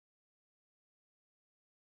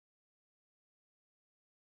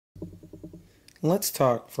Let's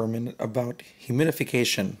talk for a minute about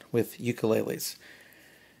humidification with ukuleles.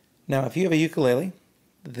 Now, if you have a ukulele,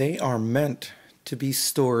 they are meant to be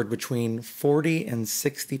stored between 40 and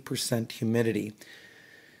 60% humidity.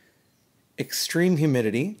 Extreme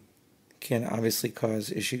humidity can obviously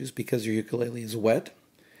cause issues because your ukulele is wet,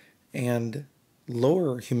 and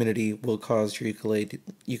lower humidity will cause your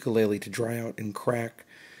ukulele to dry out and crack.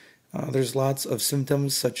 There's lots of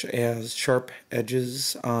symptoms such as sharp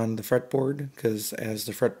edges on the fretboard, because as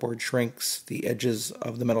the fretboard shrinks, the edges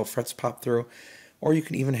of the metal frets pop through, or you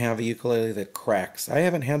can even have a ukulele that cracks. I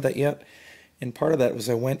haven't had that yet, and part of that was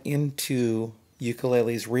I went into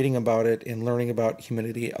ukuleles reading about it and learning about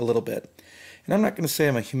humidity a little bit. And I'm not going to say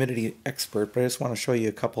I'm a humidity expert, but I just want to show you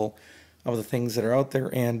a couple of the things that are out there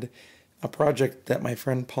and a project that my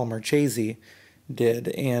friend Paul Marchese did,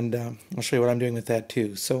 and I'll show you what I'm doing with that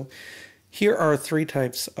too. So here are three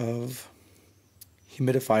types of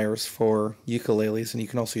humidifiers for ukuleles, and you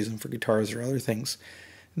can also use them for guitars or other things.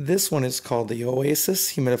 This one is called the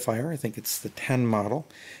Oasis humidifier. I think it's the 10 model,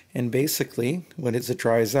 and basically when it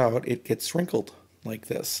dries out it gets wrinkled like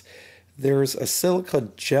this. There's a silica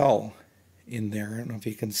gel in there. I don't know if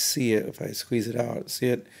you can see it if I squeeze it out. See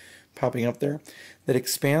it popping up there? That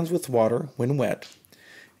expands with water when wet,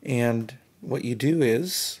 and what you do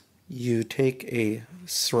is you take a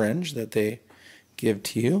syringe that they give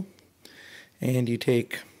to you, and you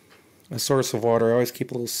take a source of water. I always keep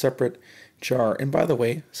a little separate jar. And by the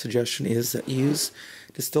way, suggestion is that you use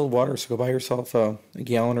distilled water, so go buy yourself a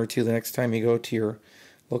gallon or two the next time you go to your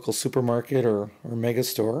local supermarket or mega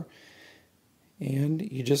store, and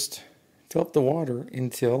you just fill up the water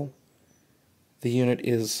until the unit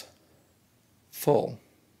is full.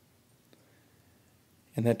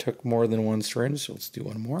 And that took more than one syringe, so let's do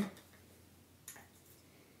one more.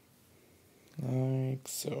 Like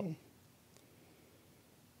so.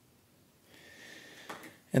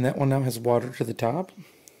 And that one now has water to the top.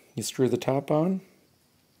 You screw the top on,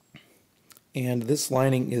 and this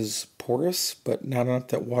lining is porous, but not enough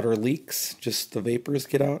that water leaks, just the vapors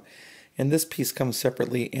get out. And this piece comes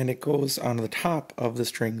separately, and it goes on the top of the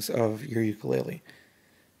strings of your ukulele.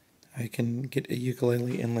 I can get a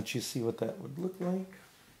ukulele and let you see what that would look like.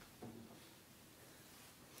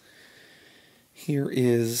 Here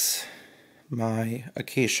is my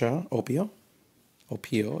acacia opio,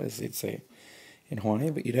 as they'd say in Hawaii,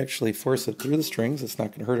 but you'd actually force it through the strings. It's not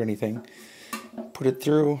going to hurt anything. Put it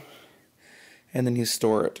through, and then you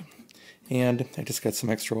store it. And I just got some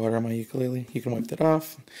extra water on my ukulele. You can wipe that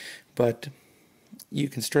off, but you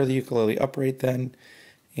can store the ukulele upright then,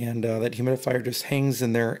 and that humidifier just hangs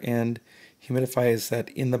in there and humidifies that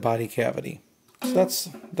in the body cavity. So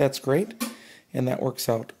that's great, and that works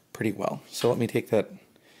out pretty well. So let me take that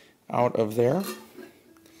out of there.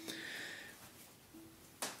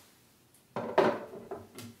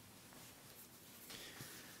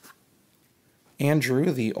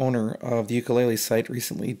 Andrew, the owner of the ukulele site,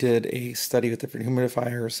 recently did a study with different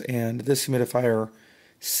humidifiers, and this humidifier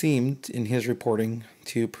seemed, in his reporting,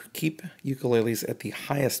 to keep ukuleles at the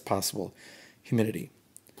highest possible humidity.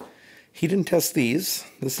 He didn't test these.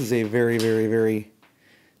 This is a very, very, very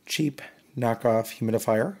cheap knockoff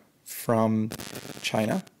humidifier from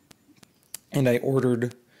China, and I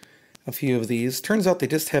ordered a few of these. Turns out they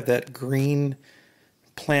just have that green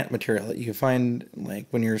plant material that you find like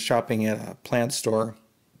when you're shopping at a plant store,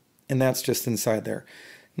 and that's just inside there.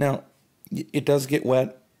 Now, it does get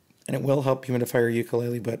wet, and it will help humidify your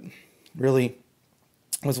ukulele, but really,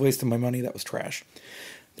 I was wasting my money. That was trash.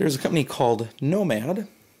 There's a company called Nomad,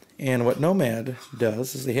 and what Nomad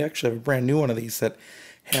does is they actually have a brand new one of these that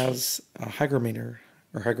has a hygrometer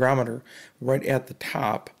right at the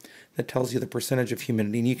top that tells you the percentage of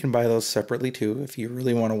humidity, and you can buy those separately too if you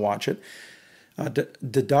really want to watch it.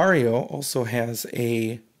 D'Addario also has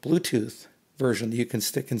a Bluetooth version that you can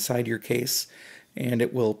stick inside your case, and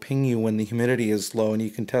it will ping you when the humidity is low, and you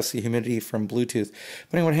can test the humidity from Bluetooth.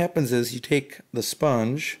 But anyway, what happens is you take the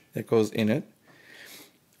sponge that goes in it,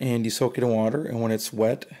 and you soak it in water, and when it's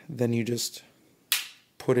wet, then you just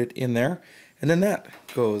put it in there, and then that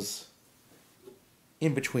goes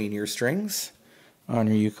in between your strings on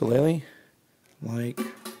your ukulele, like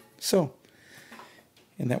so.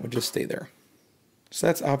 And that would just stay there. So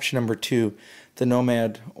that's option number 2, the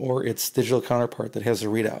Nomad or its digital counterpart that has a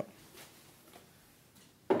readout.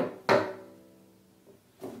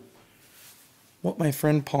 What my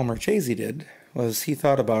friend Paul Marchese did was he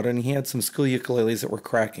thought about it, and he had some school ukuleles that were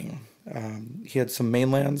cracking. He had some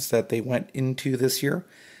mainlands that they went into this year.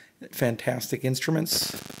 Fantastic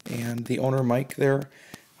instruments, and the owner, Mike, there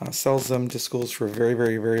sells them to schools for very,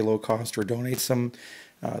 very, very low cost or donates them.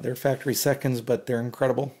 They're factory seconds, but they're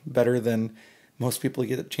incredible, better than most people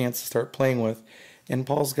get a chance to start playing with. And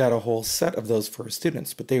Paul's got a whole set of those for his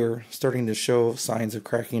students, but they were starting to show signs of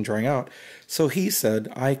cracking and drying out. So he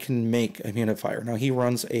said, I can make a humidifier. Now he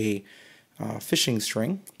runs a fishing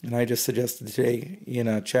string, and I just suggested today in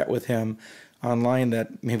a chat with him online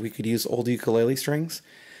that maybe we could use old ukulele strings,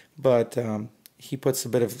 but he puts a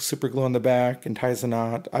bit of super glue on the back and ties a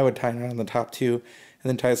knot. I would tie a knot on the top too, and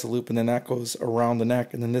then ties a loop, and then that goes around the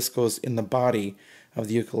neck, and then this goes in the body of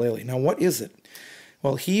the ukulele. Now what is it?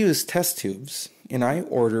 Well, he used test tubes, and I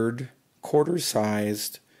ordered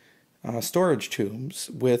quarter-sized storage tubes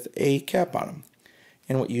with a cap on them.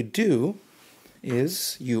 And what you do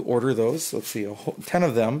is you order those. Let's see, 10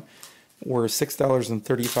 of them were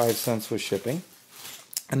 $6.35 with shipping.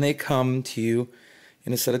 And they come to you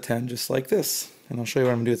in a set of 10 just like this. And I'll show you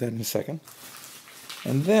what I'm going to do with that in a second.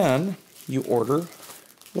 And then you order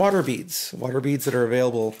water beads that are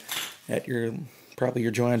available at probably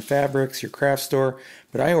your Joann Fabrics, your craft store,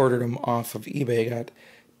 but I ordered them off of eBay. I got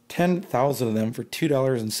 10,000 of them for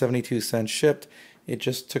 $2.72 shipped. It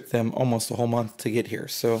just took them almost a whole month to get here.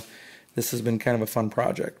 So this has been kind of a fun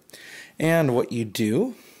project. And what you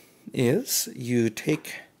do is you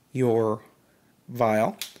take your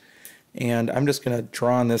vial, and I'm just going to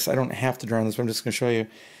draw on this. I don't have to draw on this, but I'm just going to show you.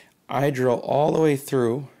 I drill all the way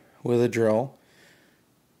through with a drill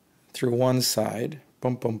through one side,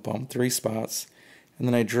 bump, bump, bump, 3 spots, and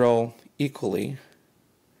then I drill equally,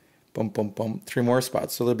 bump, bump, bump, 3 more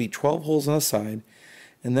spots. So there'll be 12 holes on the side,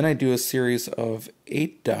 and then I do a series of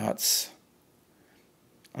 8 dots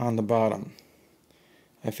on the bottom.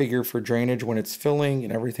 I figure for drainage when it's filling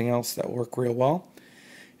and everything else, that will work real well.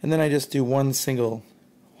 And then I just do one single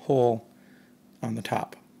hole on the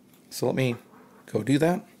top. So let me go do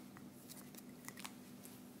that.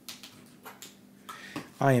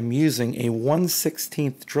 I am using a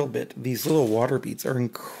 1/16 drill bit. These little water beads are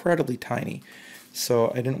incredibly tiny,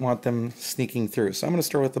 so I didn't want them sneaking through. So I'm going to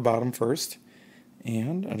start with the bottom first,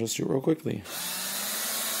 and I'll just do it real quickly.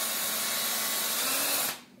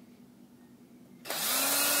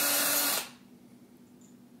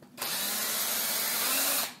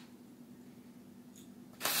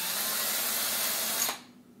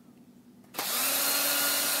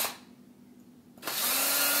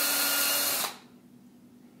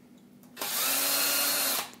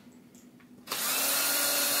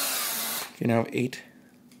 You now have 8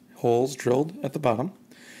 holes drilled at the bottom,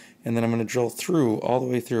 and then I'm going to drill through all the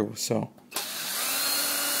way through. So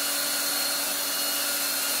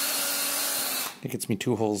it gets me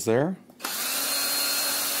 2 holes there,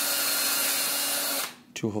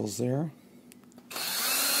 2 holes there,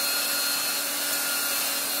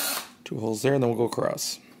 2 holes there, and then we'll go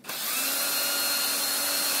across.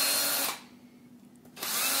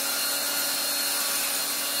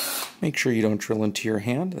 Make sure you don't drill into your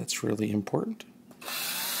hand, that's really important.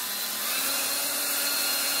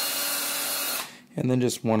 And then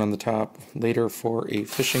just one on the top later for a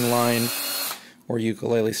fishing line or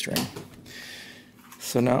ukulele string.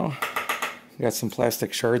 So now I've got some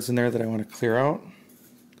plastic shards in there that I want to clear out.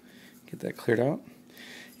 Get that cleared out.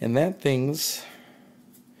 And that thing's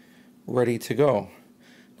ready to go.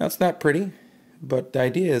 Now it's not pretty, but the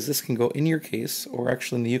idea is this can go in your case or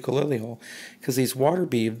actually in the ukulele hole, because these water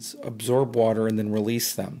beads absorb water and then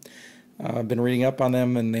release them. I've been reading up on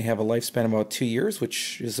them, and they have a lifespan of about 2 years,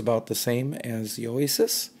 which is about the same as the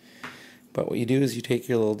Oasis. But what you do is you take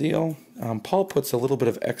your little deal. Paul puts a little bit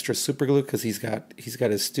of extra super glue because he's got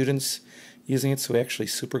his students using it, so he actually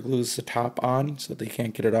super glues the top on so that they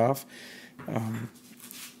can't get it off.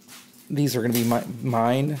 These are going to be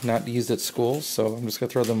mine, not used at school, so I'm just going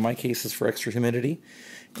to throw them in my cases for extra humidity.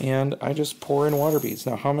 And I just pour in water beads.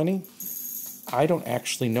 Now how many? I don't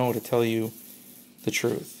actually know, to tell you the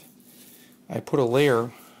truth. I put a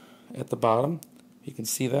layer at the bottom. You can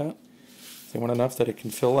see that. I want enough that it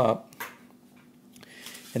can fill up.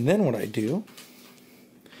 And then what I do,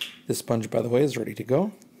 this sponge, by the way, is ready to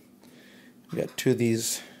go. I've got 2 of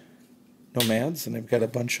these Nomads, and I've got a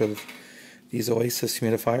bunch of these Oasis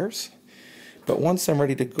humidifiers. But once I'm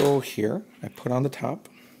ready to go here, I put on the top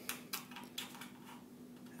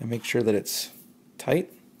and make sure that it's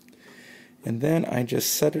tight. And then I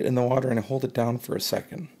just set it in the water and I hold it down for a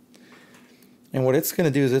second. And what it's going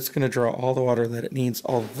to do is it's going to draw all the water that it needs,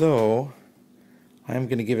 although I'm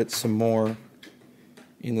going to give it some more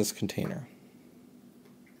in this container.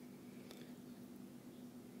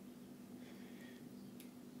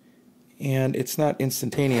 And it's not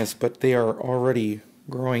instantaneous, but they are already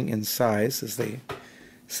growing in size as they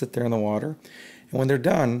sit there in the water. And when they're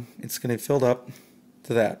done, it's going to fill up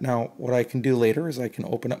to that. Now, what I can do later is I can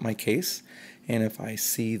open up my case, and if I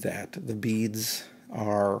see that the beads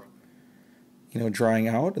are drying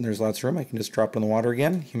out and there's lots of room, I can just drop it in the water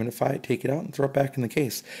again, humidify it, take it out, and throw it back in the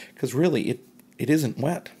case. Because really, it isn't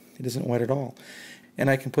wet. It isn't wet at all. And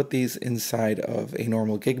I can put these inside of a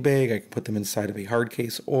normal gig bag. I can put them inside of a hard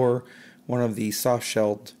case or one of the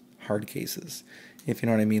soft-shelled hard cases. If you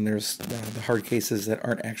know what I mean, there's the hard cases that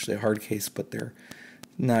aren't actually a hard case, but they're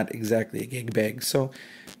not exactly a gig bag. So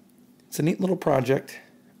it's a neat little project.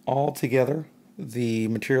 All together, the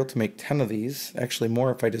material to make 10 of these, actually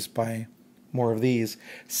more if I just buy more of these,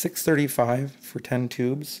 $635 for 10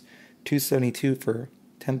 tubes, $272 for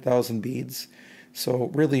 10,000 beads.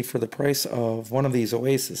 So really, for the price of one of these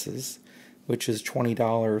Oasises, which is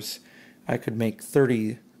 $20, I could make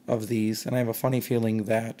 30 of these, and I have a funny feeling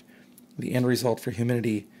that the end result for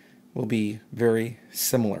humidity will be very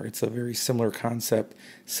similar. It's a very similar concept,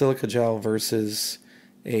 silica gel versus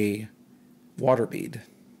a water bead.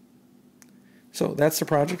 So that's the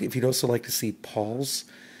project. If you'd also like to see Paul's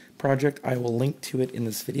project, I will link to it in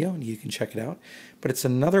this video and you can check it out. But it's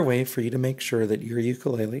another way for you to make sure that your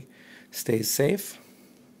ukulele stays safe,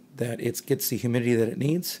 that it gets the humidity that it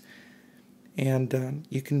needs, and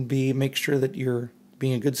you can make sure that you're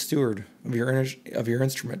being a good steward of your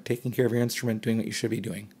instrument, taking care of your instrument, doing what you should be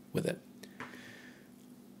doing with it.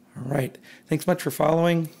 All right. Thanks much for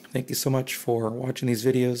following. Thank you so much for watching these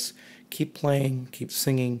videos. Keep playing, keep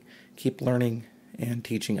singing, keep learning, and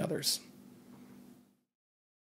teaching others.